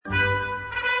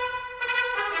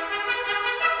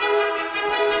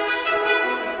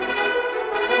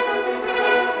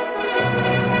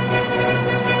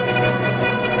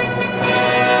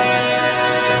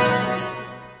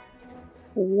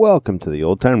Welcome to the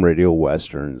Old Time Radio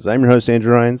Westerns. I'm your host,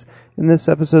 Andrew Hines, and this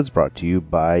episode is brought to you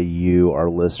by you, our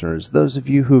listeners. Those of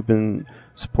you who've been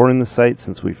supporting the site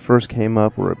since we first came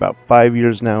up. We're about 5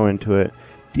 years now into it.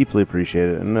 Deeply appreciate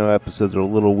it. I know episodes are a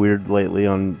little weird lately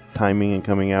on timing and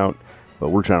coming out,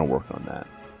 but we're trying to work on that.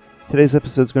 Today's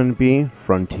episode is going to be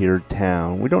Frontier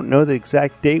Town. We don't know the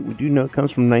exact date. We do know it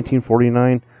comes from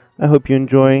 1949. I hope you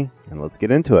enjoy, and let's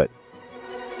get into it.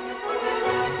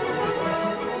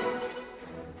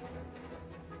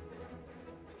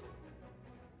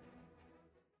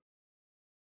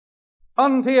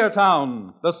 Frontier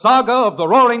Town, the saga of the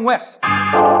Roaring West.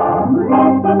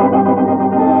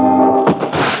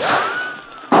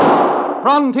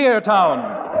 Frontier Town.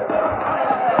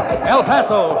 El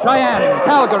Paso, Cheyenne,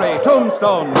 Calgary,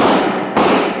 Tombstone.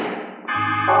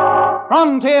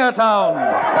 Frontier Town.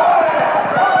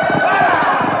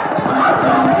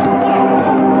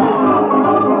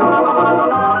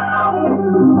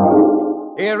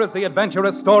 Here is the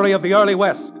adventurous story of the early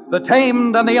West, the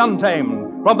tamed and the untamed.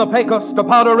 From the Pecos to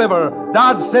Powder River,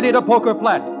 Dodge City to Poker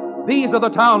Flat, these are the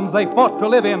towns they fought to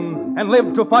live in and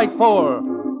lived to fight for.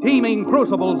 Teeming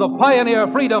crucibles of pioneer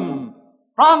freedom.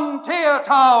 Frontier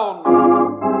Town!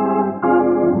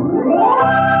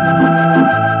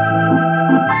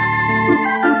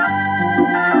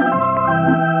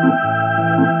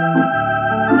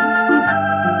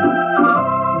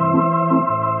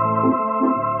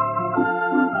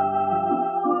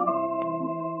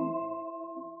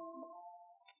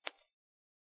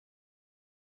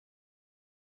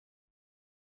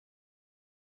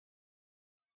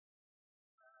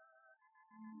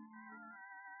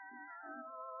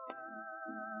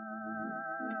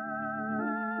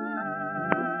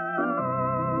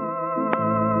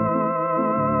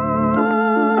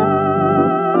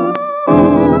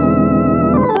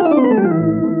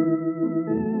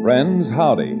 Friends,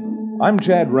 howdy. I'm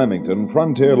Chad Remington,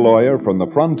 frontier lawyer from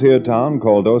the frontier town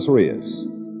called Dos Rios.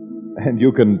 And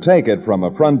you can take it from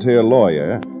a frontier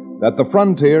lawyer that the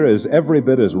frontier is every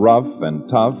bit as rough and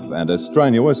tough and as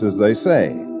strenuous as they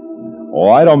say. Oh,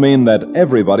 I don't mean that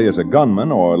everybody is a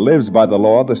gunman or lives by the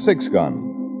law of the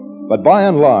six-gun. But by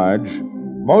and large,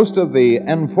 most of the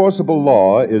enforceable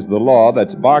law is the law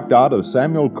that's barked out of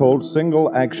Samuel Colt's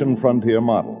single-action frontier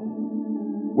model.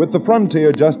 With the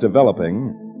frontier just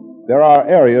developing, there are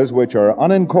areas which are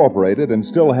unincorporated and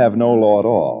still have no law at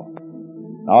all.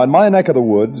 Now, in my neck of the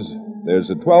woods, there's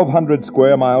a 1,200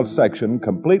 square mile section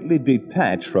completely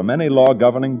detached from any law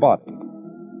governing body,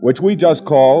 which we just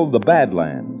call the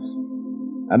Badlands.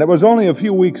 And it was only a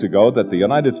few weeks ago that the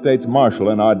United States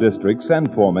Marshal in our district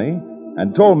sent for me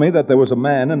and told me that there was a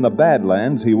man in the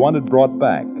Badlands he wanted brought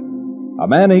back. A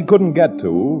man he couldn't get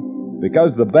to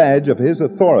because the badge of his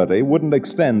authority wouldn't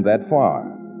extend that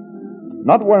far.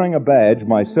 Not wearing a badge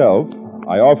myself,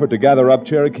 I offered to gather up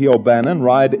Cherokee O'Bannon,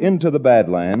 ride into the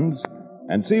Badlands,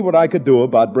 and see what I could do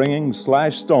about bringing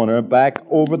Slash Stoner back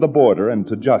over the border and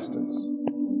to justice.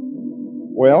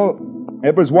 Well,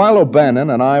 it was while O'Bannon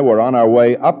and I were on our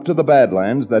way up to the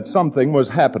Badlands that something was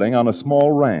happening on a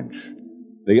small ranch,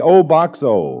 the O-Box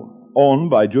O,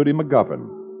 owned by Judy McGovern,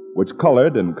 which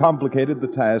colored and complicated the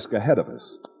task ahead of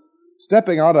us.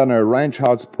 Stepping out on her ranch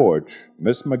house porch,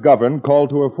 Miss McGovern called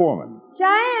to her foreman.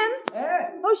 Cheyenne?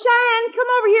 Oh, Cheyenne, come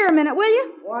over here a minute, will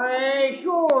you? Why,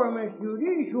 sure, Miss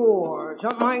Judy, sure.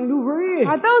 Something I can do for you?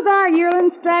 Are those our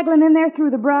yearlings straggling in there through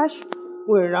the brush?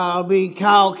 Well, I'll be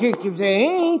cow-kicked if they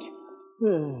ain't.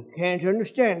 Can't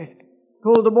understand it.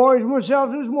 Told the boys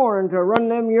myself this morning to run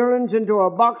them yearlings into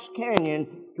a box canyon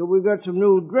till we got some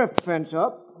new drift fence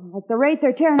up. At the rate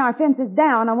they're tearing our fences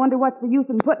down, I wonder what's the use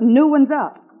in putting new ones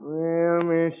up. Well,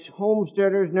 Miss,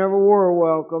 homesteaders never were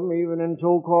welcome, even in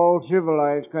so-called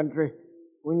civilized country.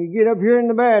 When you get up here in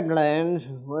the Badlands,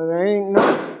 where there ain't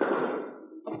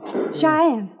nothing...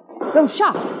 Cheyenne, those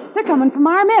shots, they're coming from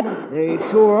our meadow. They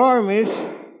sure are, Miss.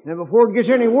 And before it gets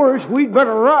any worse, we'd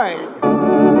better ride.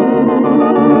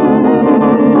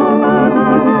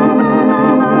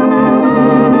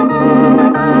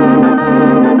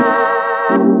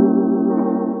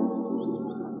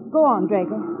 Go on,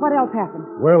 Draco. What else happened?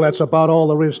 Well, that's about all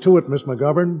there is to it, Miss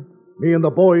McGovern. Me and the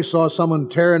boys saw someone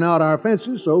tearing out our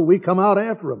fences, so we come out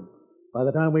after them. By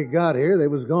the time we got here, they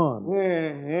was gone.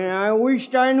 Yeah, I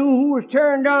wished I knew who was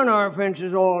tearing down our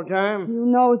fences all the time. You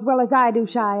know as well as I do,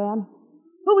 Cheyenne.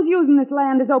 Who was using this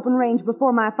land as open range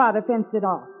before my father fenced it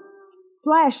off?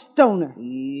 Slash Stoner.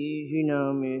 Easy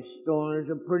now, Miss. Stoner's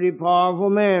a pretty powerful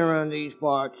man around these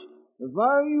parts. If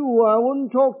I were you, I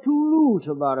wouldn't talk too loose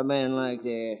about a man like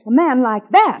that. A man like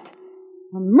that?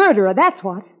 A murderer, that's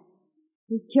what.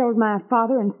 He killed my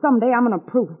father, and someday I'm going to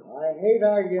prove it. I hate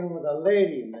arguing with a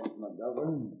lady, Miss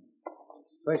McGovern.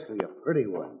 especially a pretty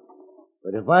one.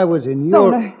 But if I was in your...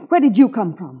 Stoner, where did you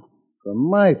come from? From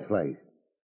my place.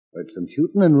 Heard some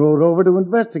shooting and rode over to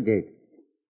investigate.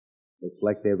 Looks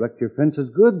like they wrecked your fences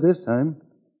good this time.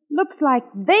 Looks like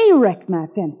they wrecked my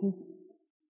fences.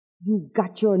 You've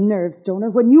got your nerve, Stoner,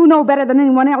 when you know better than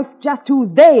anyone else just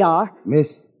who they are.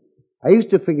 Miss, I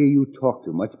used to figure you talked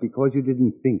too much because you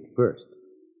didn't think first.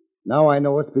 Now I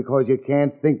know it's because you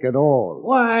can't think at all.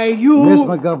 Why, you... Miss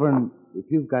McGovern, if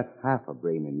you've got half a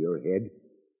brain in your head,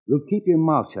 you'll keep your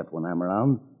mouth shut when I'm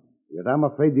around. Because I'm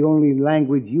afraid the only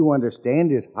language you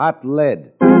understand is hot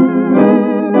lead.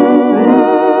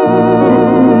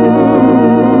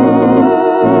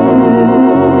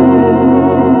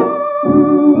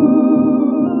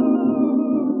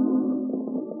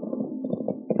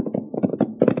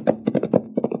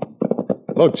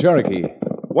 Look, Cherokee,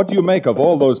 what do you make of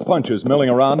all those punches milling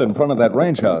around in front of that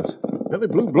ranch house? Billy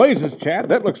Blue Blazes, Chad,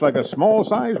 that looks like a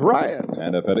small-sized riot.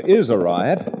 And if it is a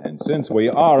riot, and since we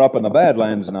are up in the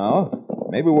Badlands now,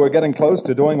 maybe we're getting close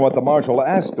to doing what the marshal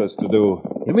asked us to do.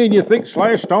 You mean you think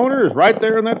Slash Stoner is right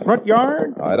there in that front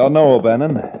yard? I don't know,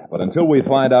 Bannon, but until we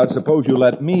find out, suppose you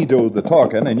let me do the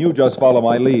talking and you just follow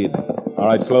my lead. All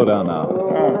right, slow down now.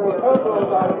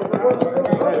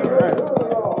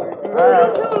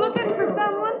 You two looking for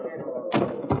someone?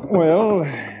 Well,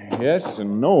 yes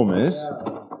and no, miss.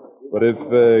 But if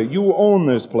you own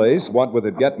this place, what with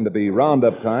it getting to be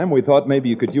roundup time, we thought maybe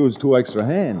you could use 2 extra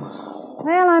hands.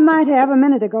 Well, I might have a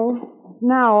minute ago.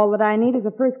 Now all that I need is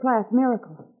a first-class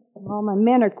miracle. All my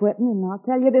men are quitting, and I'll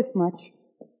tell you this much.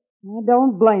 I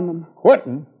don't blame them.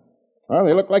 Quitting? Well,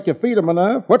 they look like you feed them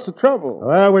enough. What's the trouble?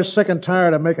 Well, we're sick and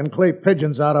tired of making clay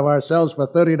pigeons out of ourselves for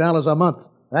 $30 a month.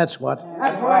 That's what.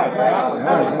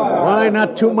 Why,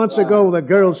 not 2 months ago, the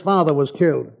girl's father was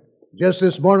killed. Just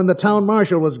this morning, the town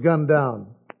marshal was gunned down.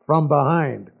 From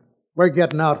behind. We're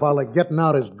getting out while the getting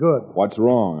out is good. What's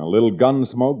wrong? A little gun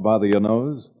smoke bother your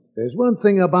nose? There's one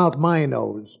thing about my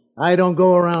nose. I don't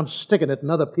go around sticking it in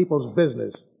other people's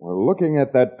business. Well, looking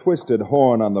at that twisted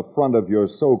horn on the front of your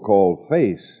so-called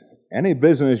face, any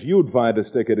business you'd find to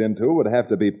stick it into would have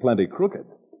to be plenty crooked.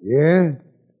 Yeah?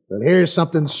 Well, here's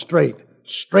something straight.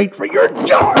 Straight for your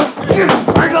jaw.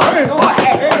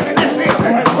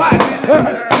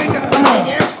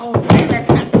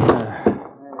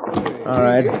 All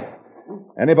right.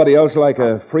 Anybody else like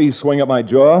a free swing at my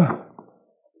jaw?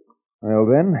 Well,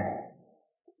 then,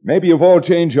 maybe you've all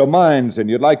changed your minds and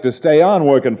you'd like to stay on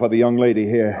working for the young lady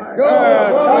here.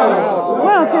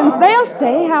 Well, since they'll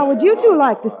stay, how would you two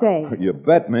like to stay? You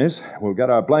bet, miss. We'll get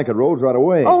our blanket rolls right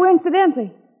away. Oh,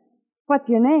 incidentally, what's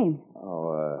your name?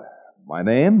 My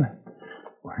name?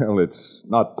 Well, it's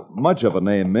not much of a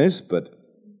name, miss, but,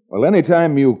 well,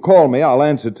 anytime you call me, I'll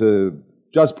answer to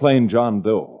just plain John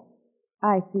Doe.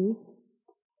 I see.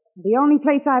 The only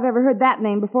place I've ever heard that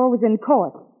name before was in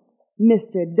court.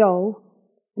 Mr. Doe.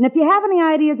 And if you have any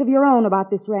ideas of your own about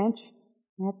this ranch,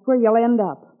 that's where you'll end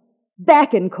up.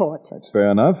 Back in court. That's fair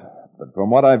enough. But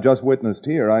from what I've just witnessed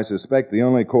here, I suspect the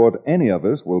only court any of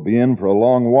us will be in for a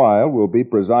long while will be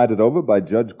presided over by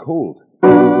Judge Colt.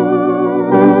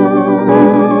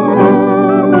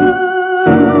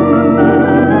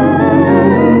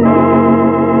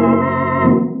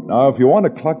 Now, if you want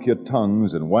to cluck your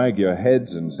tongues and wag your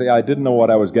heads and say I didn't know what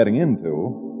I was getting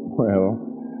into, well,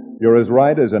 you're as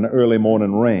right as an early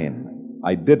morning rain.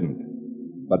 I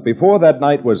didn't. But before that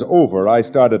night was over, I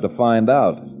started to find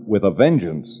out, with a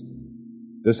vengeance.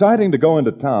 Deciding to go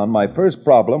into town, my first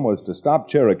problem was to stop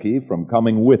Cherokee from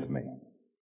coming with me.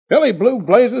 Billy Blue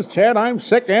Blazes, Chad, I'm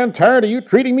sick and tired of you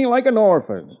treating me like an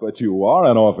orphan. But you are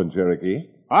an orphan, Cherokee.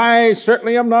 I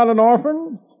certainly am not an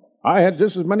orphan. I had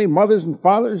just as many mothers and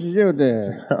fathers as you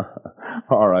did.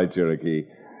 All right, Cherokee.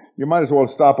 You might as well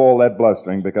stop all that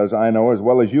blustering, because I know as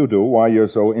well as you do why you're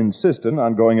so insistent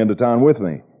on going into town with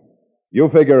me. You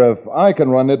figure if I can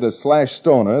run into Slash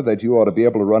Stoner, that you ought to be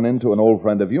able to run into an old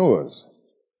friend of yours.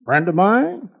 Friend of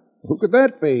mine? Who could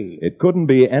that be? It couldn't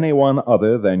be anyone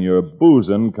other than your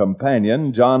boozing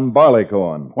companion, John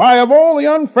Barleycorn. Why, of all the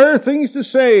unfair things to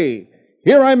say,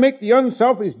 here I make the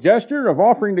unselfish gesture of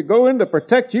offering to go in to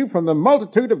protect you from the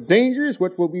multitude of dangers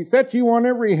which will beset you on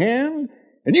every hand,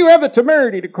 and you have the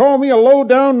temerity to call me a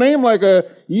low-down name like a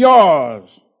yaws.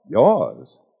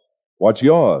 Yours? What's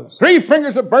yours? 3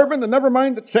 fingers of bourbon and never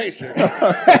mind the chaser.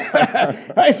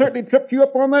 I certainly tripped you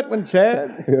up on that one,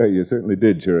 Chad. Yeah, you certainly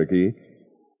did, Cherokee.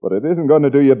 But it isn't going to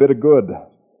do you a bit of good.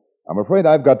 I'm afraid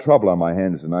I've got trouble on my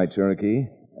hands tonight, Cherokee.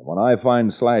 And when I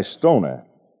find Slash Stoner,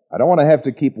 I don't want to have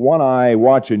to keep one eye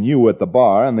watching you at the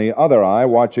bar and the other eye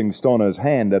watching Stoner's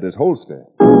hand at his holster.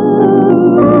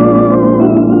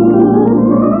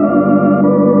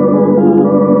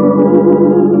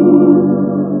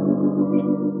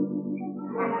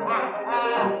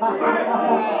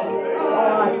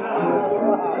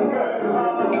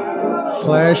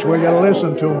 fresh, will you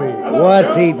listen to me?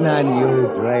 What's eating on you,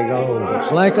 Drago?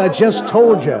 It's like I just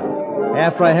told you.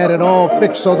 After I had it all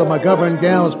fixed so the McGovern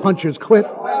gal's punchers quit,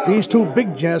 these two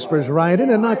big Jaspers ride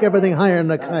in and knock everything higher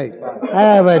than a kite.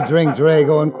 Have a drink,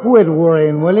 Drago, and quit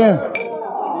worrying, will you?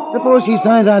 Suppose she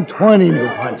signs on 20 new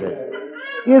punchers.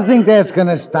 You think that's going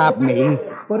to stop me?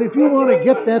 But if you want to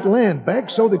get that land back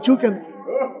so that you can...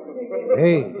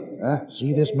 Hey,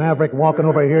 see this maverick walking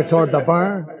over here toward the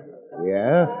bar?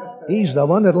 Yeah? He's the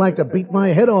one that'd like to beat my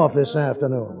head off this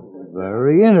afternoon.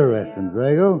 Very interesting,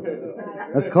 Drago.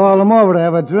 Let's call him over to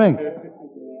have a drink.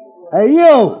 Hey,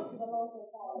 you!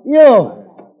 You!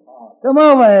 Come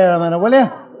over here a minute, will you?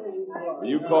 Are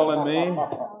you calling me?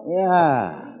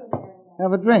 Yeah.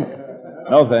 Have a drink.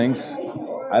 No, thanks.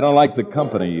 I don't like the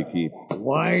company you keep.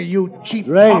 Why, you cheap...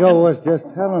 Drago was just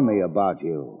telling me about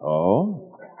you.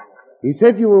 Oh? He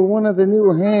said you were one of the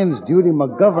new hands Judy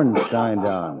McGovern signed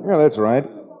on. Yeah, that's right.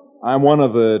 I'm one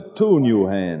of the two new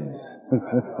hands.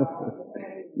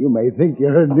 You may think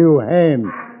you're a new hand,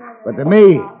 but to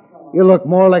me, you look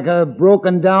more like a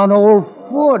broken-down old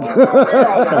foot.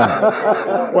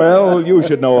 Well, you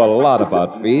should know a lot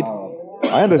about feet.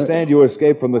 I understand you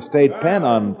escaped from the state pen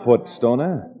on foot,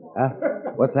 Stoner. Huh?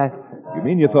 What's that? You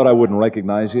mean you thought I wouldn't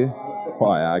recognize you?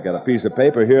 Why, I got a piece of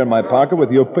paper here in my pocket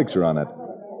with your picture on it.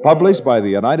 Published by the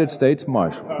United States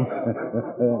Marshal.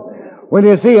 When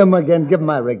you see him again, give him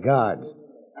my regards.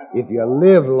 If you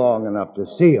live long enough to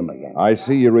see him again. I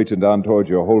see you reaching down towards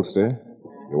your holster.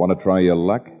 You want to try your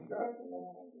luck?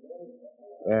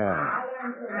 Yeah.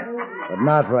 But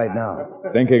not right now.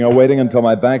 Thinking of waiting until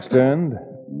my back's turned?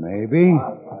 Maybe.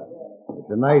 It's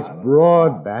a nice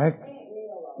broad back.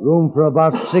 Room for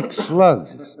about 6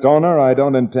 slugs. Stoner, I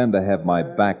don't intend to have my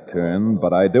back turned,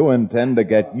 but I do intend to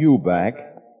get you back.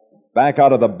 Back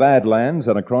out of the Badlands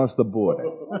and across the border.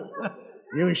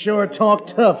 You sure talk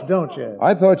tough, don't you?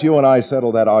 I thought you and I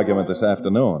settled that argument this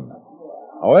afternoon.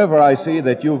 However, I see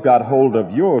that you've got hold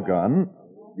of your gun.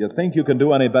 You think you can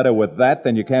do any better with that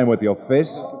than you can with your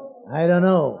fist? I don't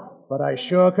know, but I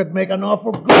sure could make an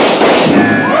awful good...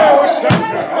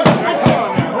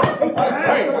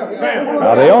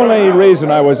 Now, the only reason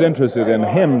I was interested in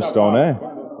him, Stoner,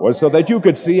 was so that you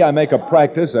could see I make a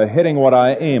practice of hitting what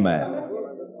I aim at.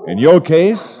 In your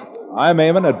case, I'm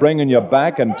aiming at bringing you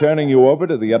back and turning you over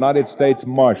to the United States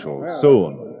Marshal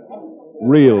soon.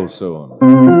 Real soon.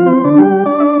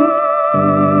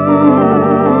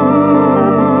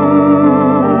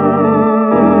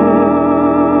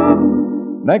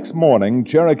 Next morning,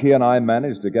 Cherokee and I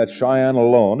managed to get Cheyenne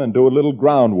alone and do a little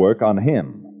groundwork on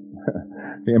him.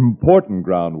 Important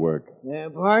groundwork.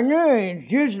 Partner, it's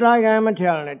just like I'm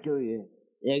a-telling it to you.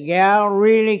 The gal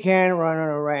really can't run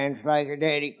a ranch like her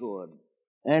daddy could.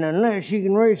 And unless she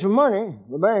can raise some money,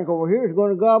 the bank over here is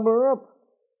going to gobble her up.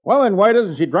 Well, then why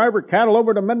doesn't she drive her cattle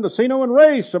over to Mendocino and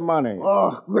raise some money?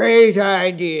 Oh, great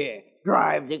idea.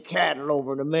 Drive the cattle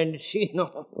over to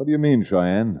Mendocino. What do you mean,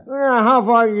 Cheyenne? Well, how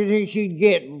far do you think she'd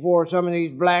get before some of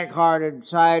these black-hearted,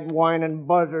 side-whining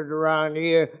buzzards around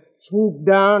here swooped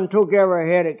down and took every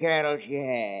head of cattle she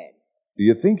had? Do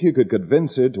you think you could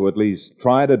convince her to at least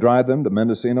try to drive them to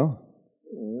Mendocino?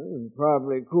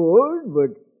 Probably could,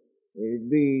 but it'd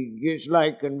be just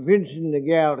like convincing the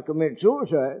gal to commit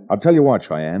suicide. I'll tell you what,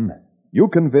 Cheyenne. You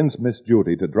convince Miss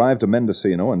Judy to drive to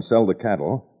Mendocino and sell the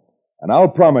cattle, and I'll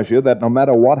promise you that no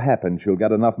matter what happens, she'll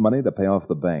get enough money to pay off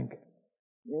the bank.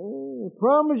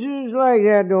 Promises like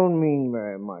that don't mean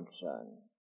very much, son.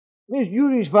 Miss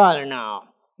Judy's father now,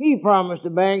 he promised the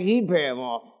bank he'd pay him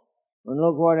off. And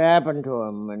look what happened to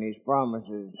him and his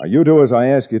promises. Now, you do as I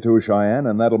ask you to, Cheyenne,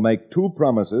 and that'll make 2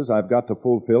 promises I've got to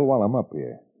fulfill while I'm up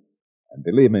here. And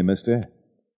believe me, mister,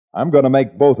 I'm going to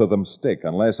make both of them stick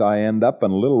unless I end up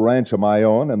in a little ranch of my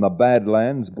own in the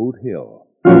Badlands, Boot Hill.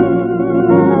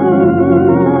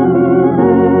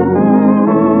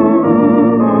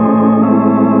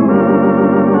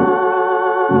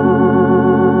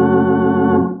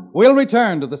 We'll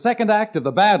return to the second act of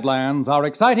The Badlands, our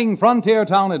exciting frontier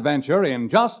town adventure, in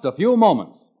just a few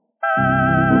moments.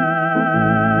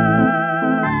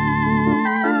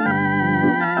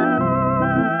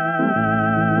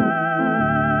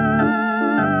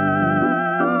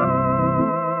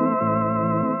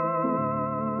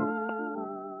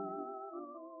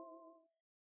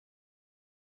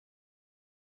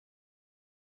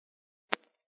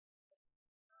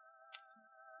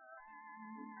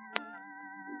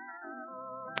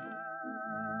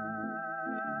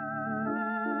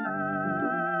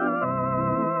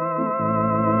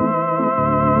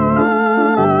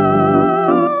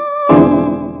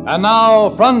 And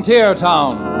now, Frontier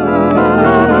Town.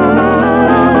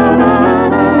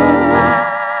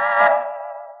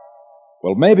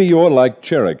 Well, maybe you're like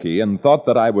Cherokee and thought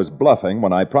that I was bluffing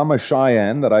when I promised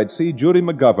Cheyenne that I'd see Judy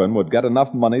McGovern would get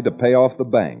enough money to pay off the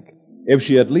bank if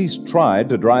she at least tried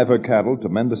to drive her cattle to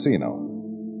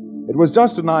Mendocino. It was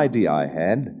just an idea I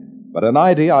had, but an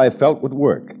idea I felt would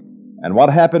work. And what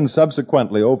happened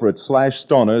subsequently over at Slash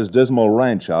Stoner's dismal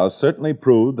ranch house certainly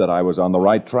proved that I was on the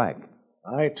right track.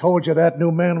 I told you that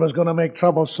new man was going to make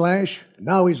trouble, Slash.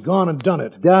 Now he's gone and done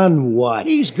it. Done what?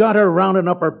 He's got her rounding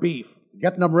up her beef,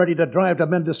 getting them ready to drive to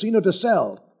Mendocino to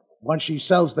sell. Once she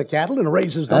sells the cattle and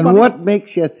raises the money... And what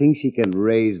makes you think she can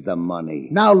raise the money?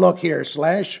 Now look here,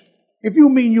 Slash. If you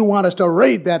mean you want us to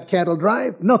raid that cattle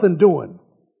drive, nothing doing.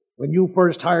 When you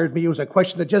first hired me, it was a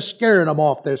question of just scaring them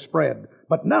off their spread.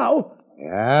 But now...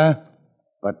 Yeah?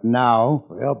 But now?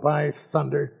 Well, by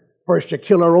thunder. First you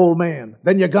kill her old man,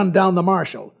 then you gun down the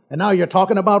marshal, and now you're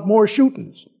talking about more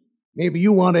shootings. Maybe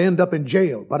you want to end up in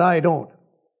jail, but I don't.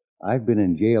 I've been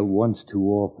in jail once too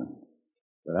often.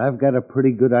 But I've got a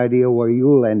pretty good idea where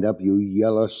you'll end up, you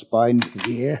yellow-spined...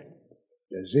 Yeah?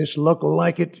 Does this look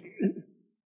like it?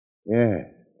 Yeah.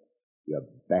 You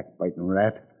backbiting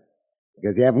rat.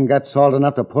 Because you haven't got salt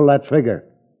enough to pull that trigger.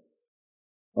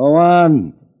 Go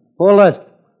on. Pull it.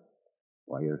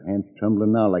 Why, your hand's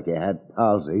trembling now like you had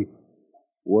palsy.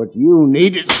 What you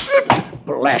need is...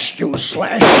 Blast you,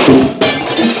 Slash!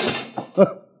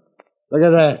 Look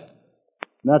at that.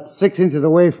 Not 6 inches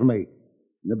away from me.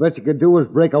 And the best you could do is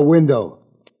break a window.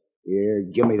 Here,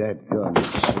 give me that gun.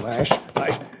 Slash,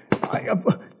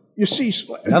 you see,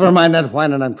 Slash... Never mind that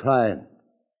whining I'm crying.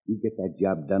 You get that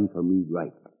job done for me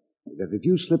right. Because if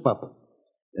you slip up,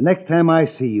 the next time I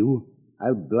see you,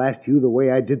 I'll blast you the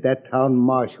way I did that town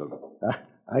marshal.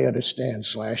 I understand,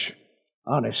 Slash.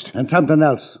 Honest. And something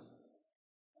else.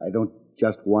 I don't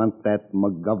just want that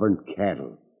McGovern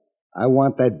cattle. I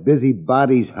want that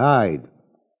busybody's hide.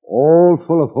 All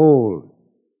full of holes.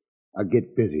 I'll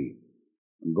get busy.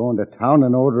 I'm going to town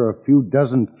and order a few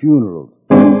dozen funerals.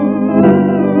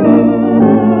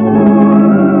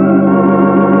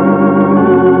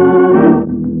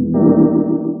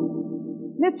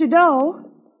 Mr. Doe?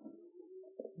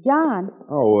 John?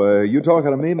 Oh, you talking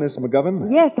to me, Miss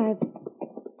McGovern? Yes,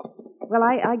 Well,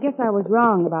 I guess I was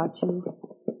wrong about you.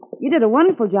 You did a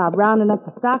wonderful job rounding up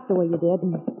the stock the way you did,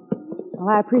 and, well,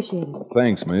 I appreciate it.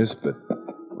 Thanks, miss, but,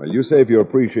 well, you save your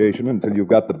appreciation until you've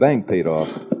got the bank paid off.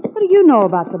 What do you know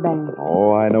about the bank?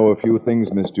 Oh, I know a few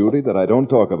things, Miss Judy, that I don't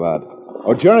talk about.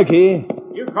 Oh, Cherokee.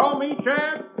 You call me,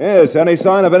 Chad? Yes, any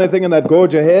sign of anything in that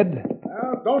gorge ahead?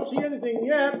 Well, don't see anything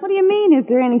yet. What do you mean, is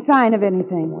there any sign of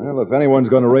anything? Well, if anyone's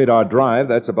going to raid our drive,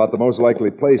 that's about the most likely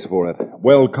place for it.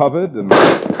 Well covered and...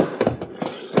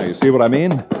 Now, you see what I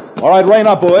mean? All right, rein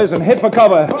up, boys, and hit for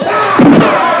cover.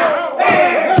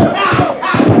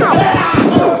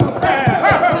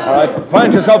 All right,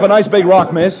 find yourself a nice big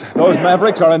rock, miss. Those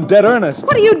mavericks are in dead earnest.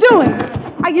 What are you doing?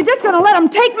 Are you just going to let them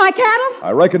take my cattle?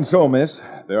 I reckon so, miss.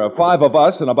 There are 5 of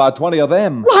us and about 20 of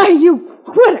them. Why, you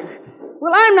quitter.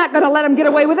 Well, I'm not going to let them get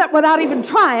away with it without even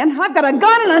trying. I've got a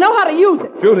gun and I know how to use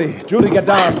it. Judy, get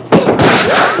down.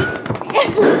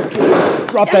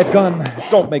 Drop that gun.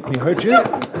 Don't make me hurt you.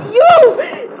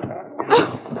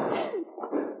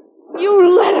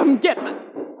 You let them get me.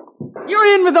 You're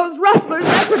in with those rustlers,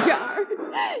 that's what you are.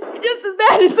 Just as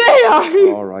bad as they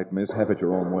are. All right, miss, have it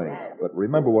your own way. But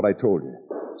remember what I told you.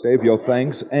 Save your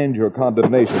thanks and your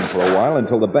condemnation for a while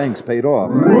until the bank's paid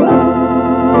off.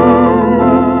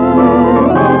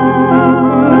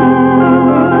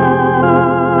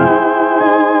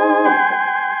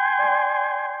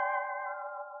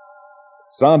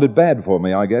 Sounded bad for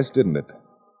me, I guess, didn't it?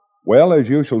 Well, as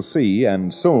you shall see,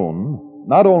 and soon,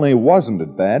 not only wasn't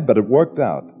it bad, but it worked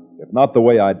out. If not the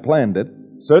way I'd planned it,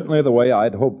 certainly the way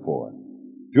I'd hoped for.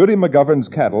 Judy McGovern's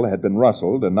cattle had been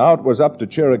rustled, and now it was up to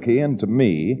Cherokee and to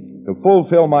me to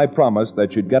fulfill my promise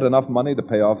that she'd get enough money to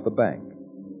pay off the bank.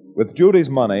 With Judy's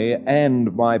money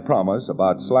and my promise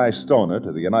about Slash Stoner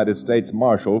to the United States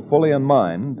Marshal fully in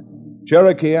mind,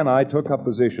 Cherokee and I took up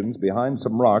positions behind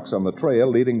some rocks on the trail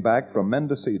leading back from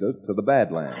Mendocino to the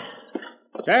Badlands.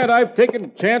 Chad, I've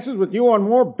taken chances with you on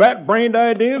more bat-brained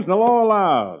ideas than the law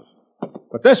allows.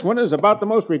 But this one is about the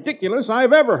most ridiculous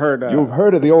I've ever heard of. You've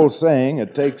heard of the old saying,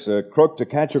 it takes a crook to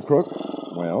catch a crook?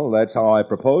 Well, that's how I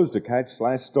propose to catch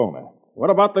Slash Stoner.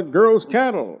 What about the girl's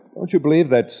cattle? Don't you believe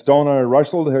that Stoner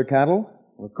rustled her cattle?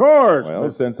 Of course.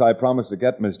 Well, since I promised to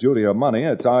get Miss Judy her money,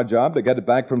 it's our job to get it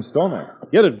back from Stoner.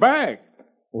 Get it back?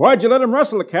 Why'd you let him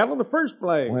rustle the cattle in the first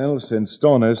place? Well, since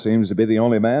Stoner seems to be the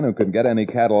only man who can get any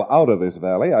cattle out of this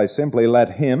valley, I simply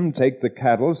let him take the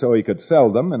cattle so he could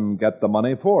sell them and get the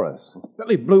money for us.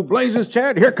 Billy Blue Blazes,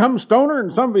 Chad. Here comes Stoner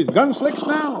and some of his gunslicks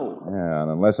now. Yeah,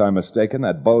 and unless I'm mistaken,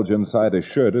 that bulge inside his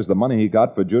shirt is the money he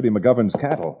got for Judy McGovern's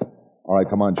cattle. All right,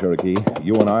 come on, Cherokee.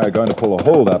 You and I are going to pull a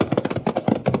hold-up.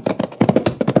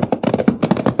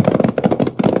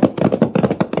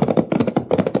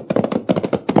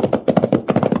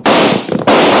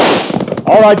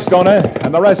 All right, Stoner,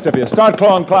 and the rest of you, start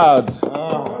clawing clouds.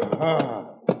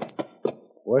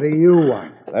 What do you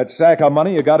want? That sack of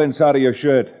money you got inside of your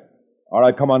shirt. All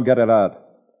right, come on, get it out.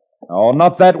 Oh,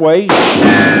 not that way.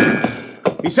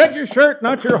 He said your shirt,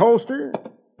 not your holster.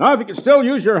 Now, if you can still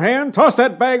use your hand, toss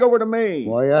that bag over to me.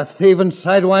 Why, you thieving,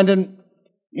 sidewinding...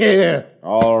 Here.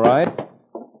 All right.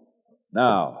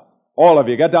 Now, all of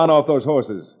you, get down off those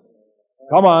horses.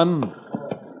 Come on.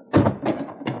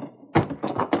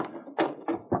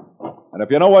 And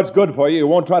if you know what's good for you, you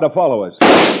won't try to follow us.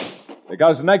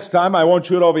 Because next time I won't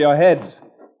shoot over your heads.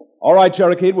 All right,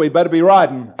 Cherokee, we better be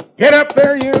riding. Get up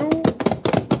there, you.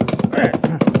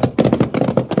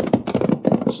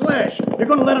 Slash, you're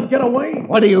going to let him get away?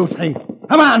 What do you think?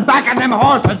 Come on, back on them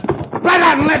horses. Right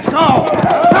out and let's go.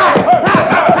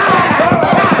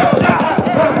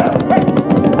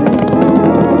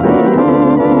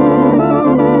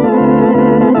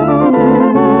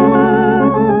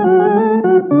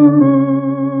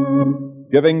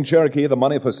 Giving Cherokee the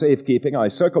money for safekeeping, I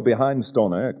circled behind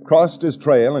Stoner, crossed his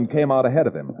trail, and came out ahead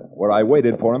of him, where I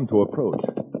waited for him to approach.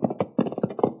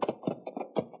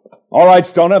 All right,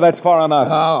 Stoner, that's far enough.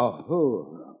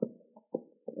 Oh,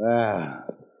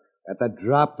 that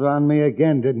dropped on me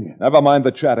again, didn't you? Never mind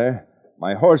the chatter.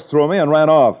 My horse threw me and ran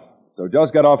off. So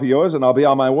just get off of yours and I'll be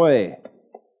on my way.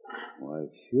 Why,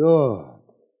 sure.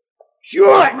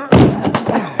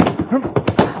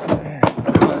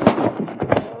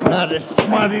 Not as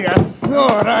smart as you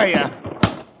thought, are you?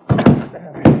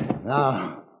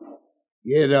 Now,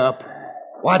 get up.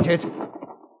 Watch it. This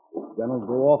gun will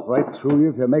go off right through you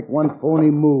if you make one phony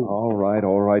move. All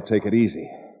right, take it easy.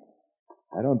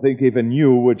 I don't think even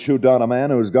you would shoot down a man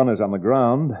whose gun is on the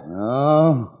ground.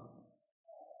 No?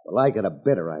 Well, I got a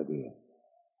better idea.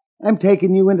 I'm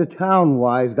taking you into town,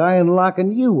 wise guy, and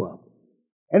locking you up.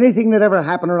 Anything that ever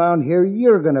happened around here,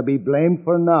 you're going to be blamed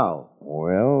for now.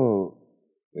 Well,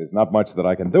 there's not much that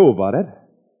I can do about it.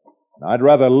 I'd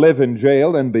rather live in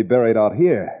jail than be buried out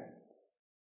here.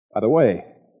 By the way,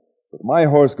 with my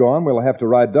horse gone, we'll have to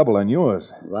ride double on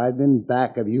yours. Riding in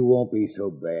back of you won't be so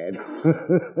bad.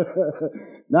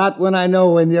 Not when I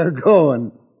know when you're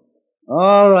going.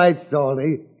 All right,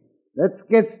 Salty. Let's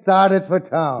get started for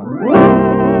town.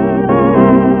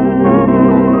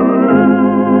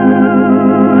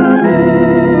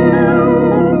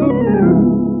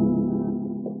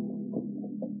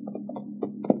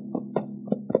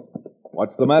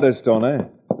 What's the matter, Stoner?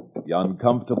 You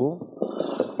uncomfortable?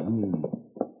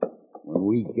 When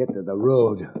we get to the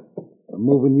road, I'm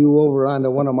moving you over onto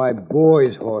one of my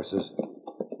boys' horses.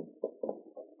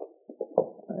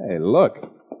 Hey, look.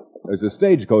 There's a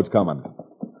stagecoach coming.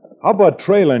 How about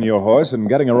trailing your horse and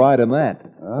getting a ride in that?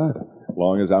 Huh? As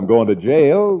long as I'm going to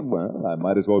jail, well, I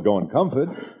might as well go in comfort.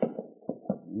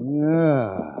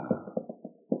 Yeah,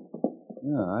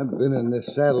 I've been in this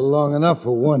saddle long enough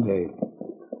for one day.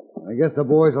 I guess the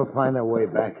boys will find their way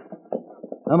back.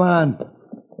 Come on.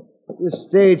 This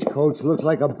stagecoach looks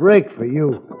like a break for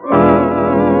you.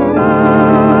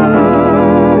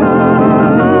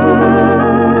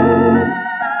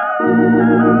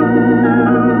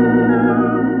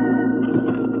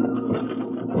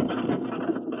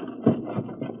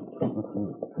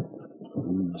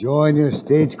 Enjoying your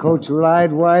stagecoach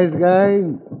ride, wise guy?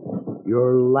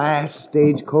 Your last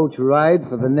stagecoach ride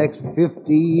for the next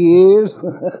 50 years?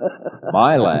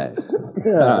 My last?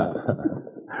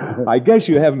 I guess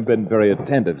you haven't been very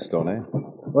attentive, Stoner.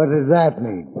 What does that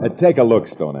mean? Take a look,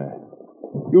 Stoner.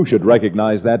 You should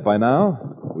recognize that by now.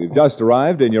 We've just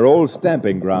arrived in your old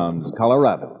stamping grounds,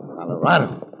 Colorado.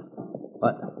 Colorado?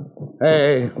 What?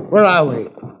 Hey, where are we?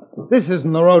 This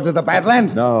isn't the road to the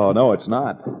Badlands. No, it's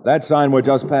not. That sign we're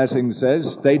just passing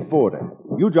says state border.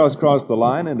 You just crossed the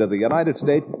line into the United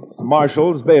States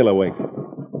Marshal's bailiwick.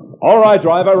 All right,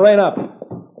 driver, rein up.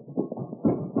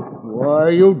 Why,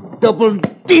 you double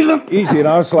dealer. Easy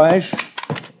now, Slash.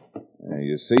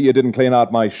 You see, you didn't clean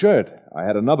out my shirt. I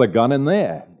had another gun in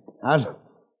there. I'll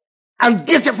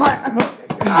get you for...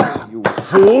 You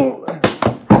fool.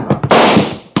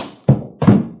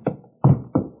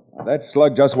 That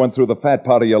slug just went through the fat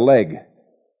part of your leg.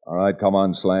 All right, come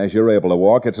on, Slash. You're able to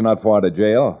walk. It's not far to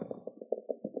jail.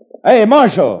 Hey,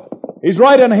 Marshal! He's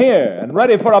right in here and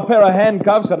ready for a pair of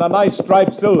handcuffs and a nice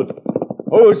striped suit.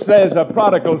 Who says a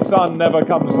prodigal son never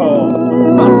comes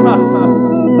home?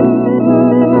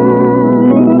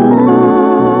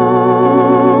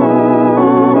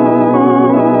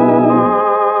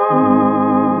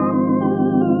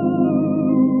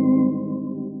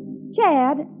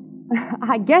 Chad.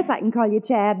 I guess I can call you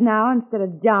Chad now instead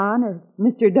of John or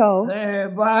Mr. Doe.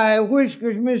 By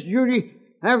whiskers, Miss Judy,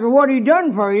 after what he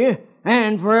done for you,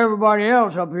 and for everybody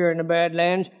else up here in the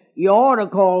Badlands, you ought to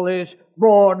call this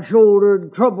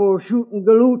broad-shouldered, trouble-shooting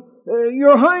galoot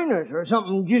Your Highness, or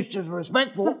something just as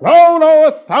respectful.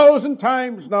 No, 1,000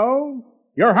 times no.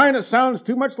 Your Highness sounds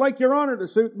too much like Your Honor to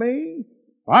suit me.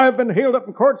 I've been hailed up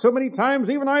in court so many times,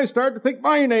 even I started to think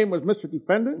my name was Mr.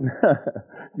 Defendant.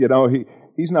 You know,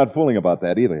 he's not fooling about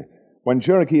that either. When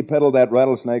Cherokee peddled that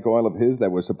rattlesnake oil of his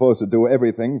that was supposed to do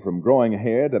everything from growing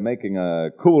hair to making a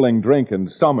cooling drink in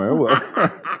summer, well,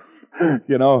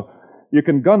 you know, you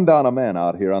can gun down a man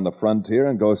out here on the frontier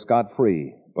and go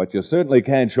scot-free. But you certainly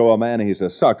can't show a man he's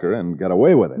a sucker and get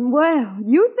away with it. Well,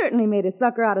 you certainly made a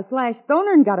sucker out of Slash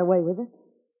Stoner and got away with it.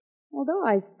 Although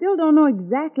I still don't know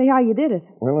exactly how you did it.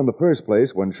 Well, in the first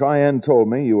place, when Cheyenne told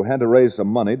me you had to raise some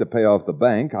money to pay off the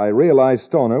bank, I realized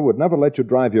Stoner would never let you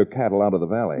drive your cattle out of the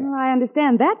valley. Well, I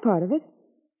understand that part of it.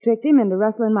 Tricked him into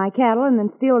rustling my cattle and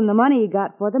then stealing the money he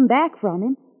got for them back from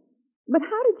him. But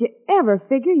how did you ever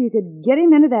figure you could get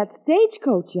him into that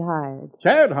stagecoach you hired?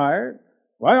 Chad hired?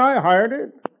 Why, I hired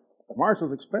it. At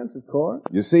Marshall's expense, of course.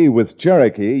 You see, with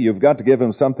Cherokee, you've got to give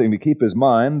him something to keep his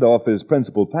mind off his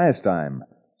principal pastime.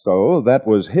 So that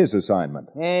was his assignment.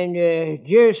 And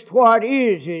just what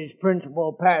is his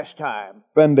principal pastime?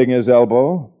 Bending his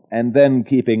elbow, and then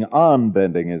keeping on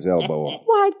bending his elbow.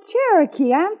 Why,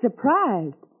 Cherokee, I'm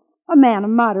surprised. A man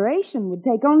of moderation would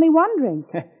take only one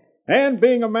drink. And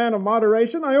being a man of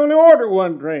moderation, I only order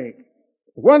one drink.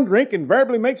 One drink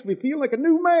invariably makes me feel like a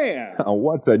new man.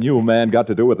 What's a new man got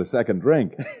to do with a second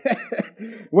drink?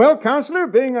 Well, Counselor,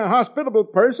 being a hospitable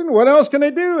person, what else can I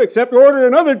do except order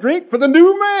another drink for the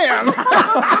new man?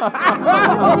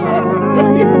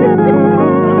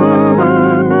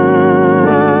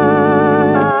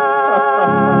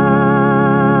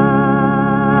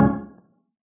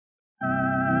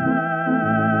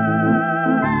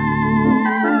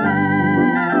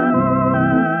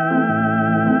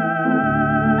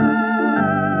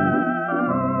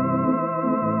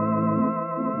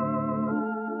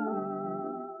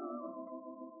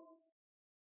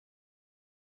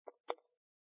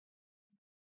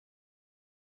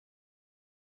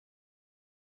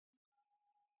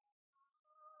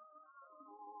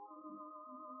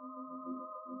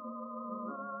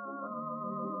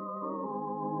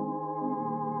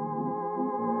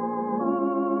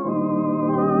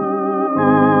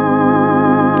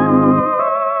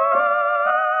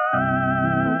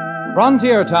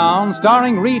 Frontier Town,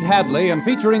 starring Reed Hadley and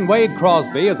featuring Wade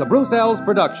Crosby, is a Bruce Ells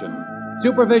production.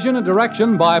 Supervision and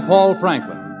direction by Paul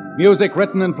Franklin. Music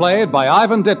written and played by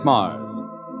Ivan Ditmars.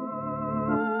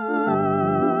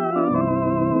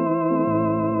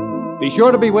 Be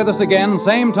sure to be with us again,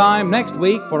 same time next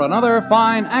week, for another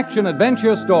fine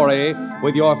action-adventure story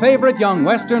with your favorite young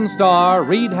Western star,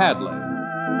 Reed Hadley.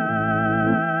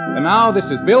 And now, this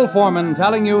is Bill Foreman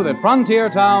telling you that Frontier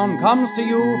Town comes to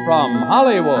you from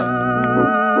Hollywood.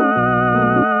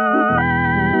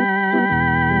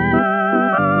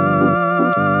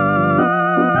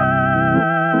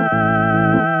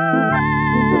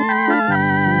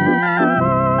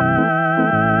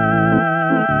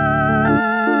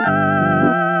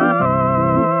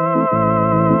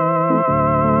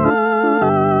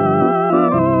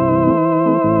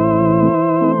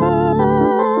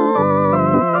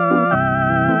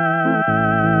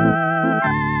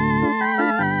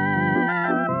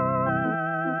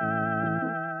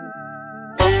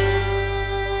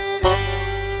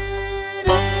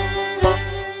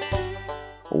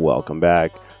 Welcome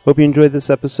back. Hope you enjoyed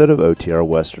this episode of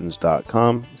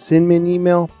OTRWesterns.com. Send me an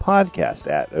email,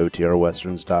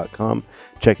 podcast@OTRWesterns.com.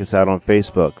 Check us out on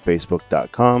Facebook,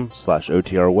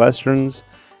 Facebook.com/OTRWesterns.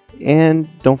 And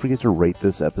don't forget to rate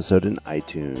this episode in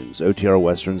iTunes,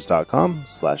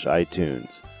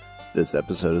 OTRWesterns.com/iTunes. This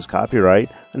episode is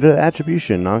copyright under the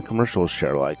Attribution Non-Commercial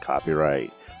Share Alike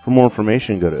copyright. For more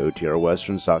information, go to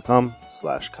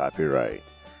OTRWesterns.com/copyright.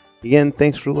 Again,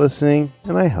 thanks for listening,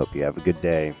 and I hope you have a good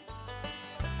day.